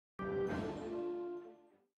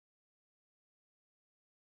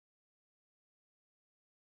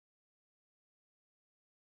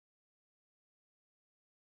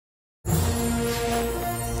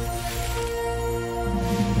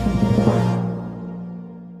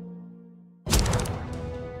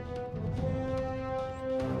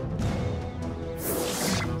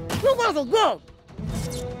wasn't good!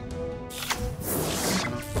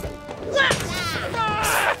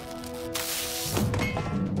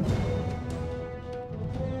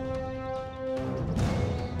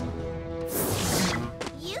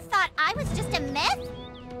 You thought I was just a myth?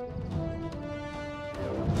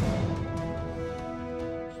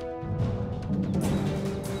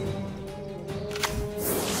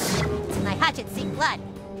 My hatchet seek blood.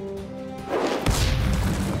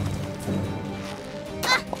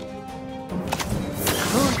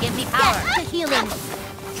 Moon, give me power. The healing.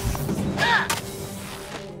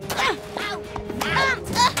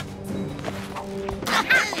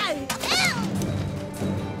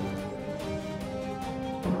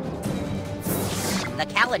 The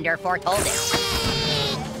calendar foretold it.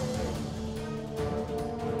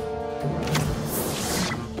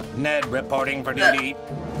 Ned reporting for duty.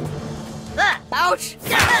 Ouch!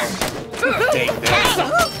 Take this.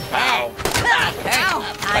 Ow. Ow!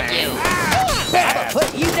 On you. I'ma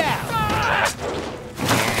put you down!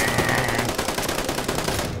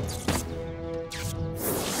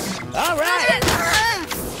 All right!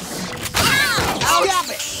 Stop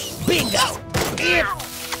it! Bingo!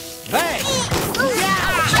 Bang!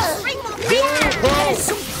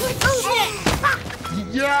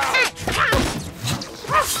 Yeah!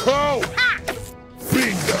 Oh!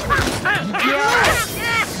 Bingo! Yeah!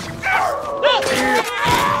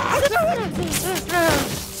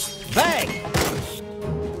 Bang!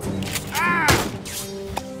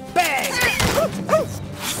 Bang!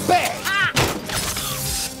 Bang!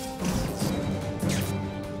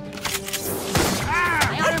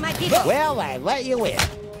 I honor my people. Well, I let you in.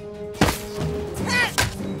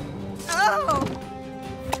 Oh!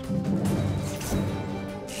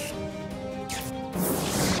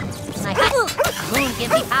 My moon,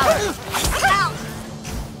 give me power.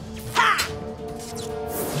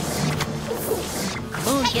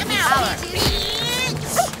 Moon, give me power.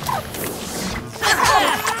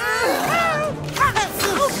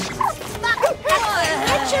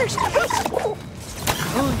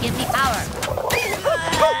 Moon, give me power.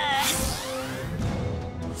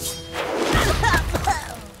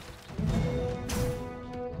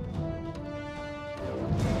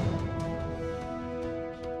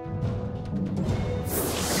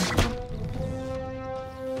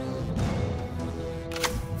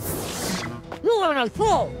 You are a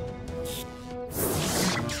fool!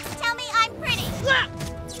 Tell me I'm pretty.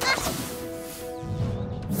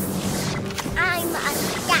 I'm a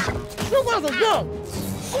scout. You wasn't good!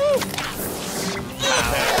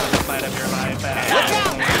 Fight of your life. Look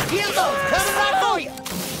out! Heroes coming right for you!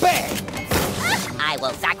 Bang! I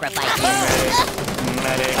will sacrifice you.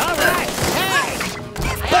 Medic. All right! Hey!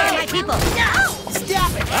 I honor my people.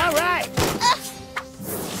 Stop it! All right!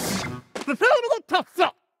 Prepare to get tough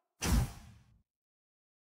up!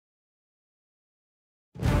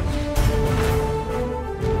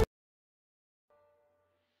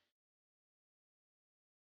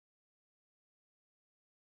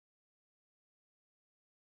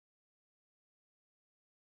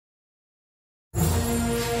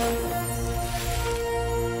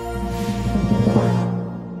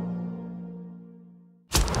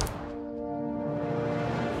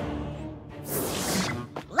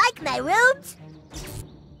 Like my robes?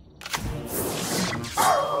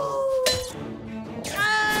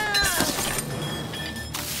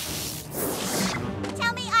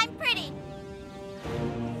 Tell me I'm pretty.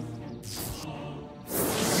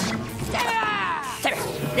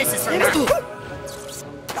 This is for me.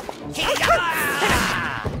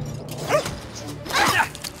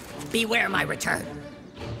 Beware my return.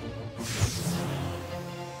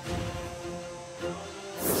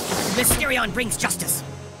 Mysterion brings justice.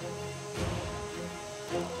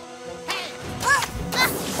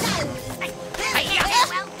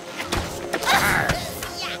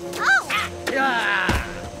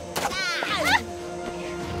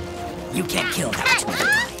 You can't kill that which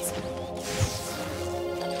multiplies.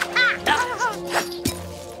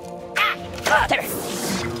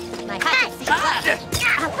 My hatchet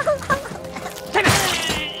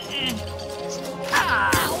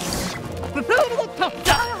Prepare to get tough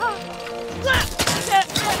up!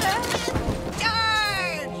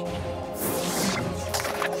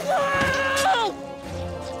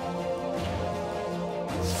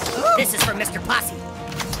 This is for Mr. Classi.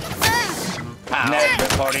 Ned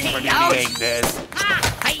reporting for duty. Take this.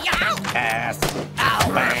 Ass.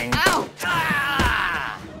 Ow! Bang. Ow!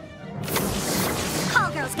 Call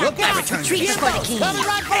girls got Look out! Retreat before the king. Coming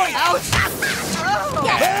right for you!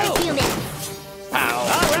 Yes, the human. Pow.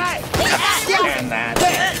 All right! And that.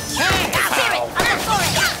 Bang! Pow. I'm for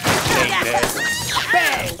it. Take this.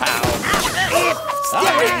 Bang! Pow. All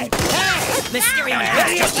right! Hey! Mysterion Bang.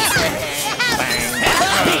 brings justice.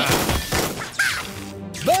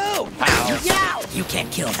 Boom! Pow. Yow! You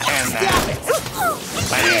can't kill that. And Stop that. it!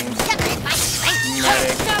 Bang.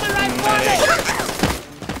 Medic. Coming right for me!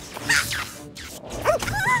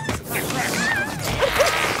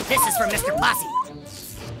 This is for Mr. Classi.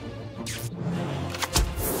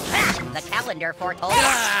 The calendar foretold.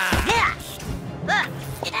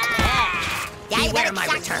 Beware my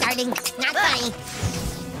return. Starting. Not funny.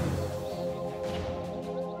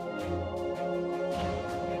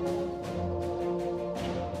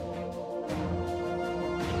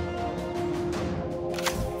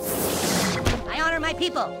 I honor my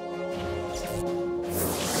people.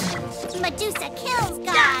 Medusa kills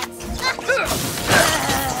gods.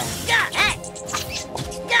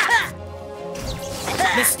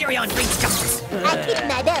 Mysterion brings justice. I keep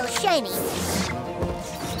my bell shiny.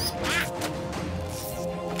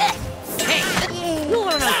 Hey, You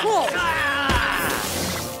are a fool.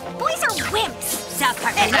 Boys are wimps. South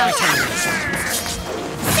Park may now return to the shadows.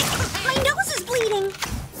 My nose is bleeding.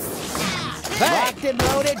 Locked and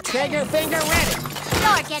loaded, trigger finger ready.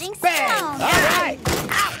 You're getting Bang! stoned. All right!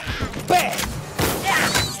 Bang!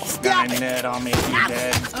 Got a net on me, you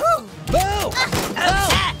dead. Boom!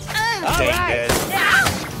 All Take right! this.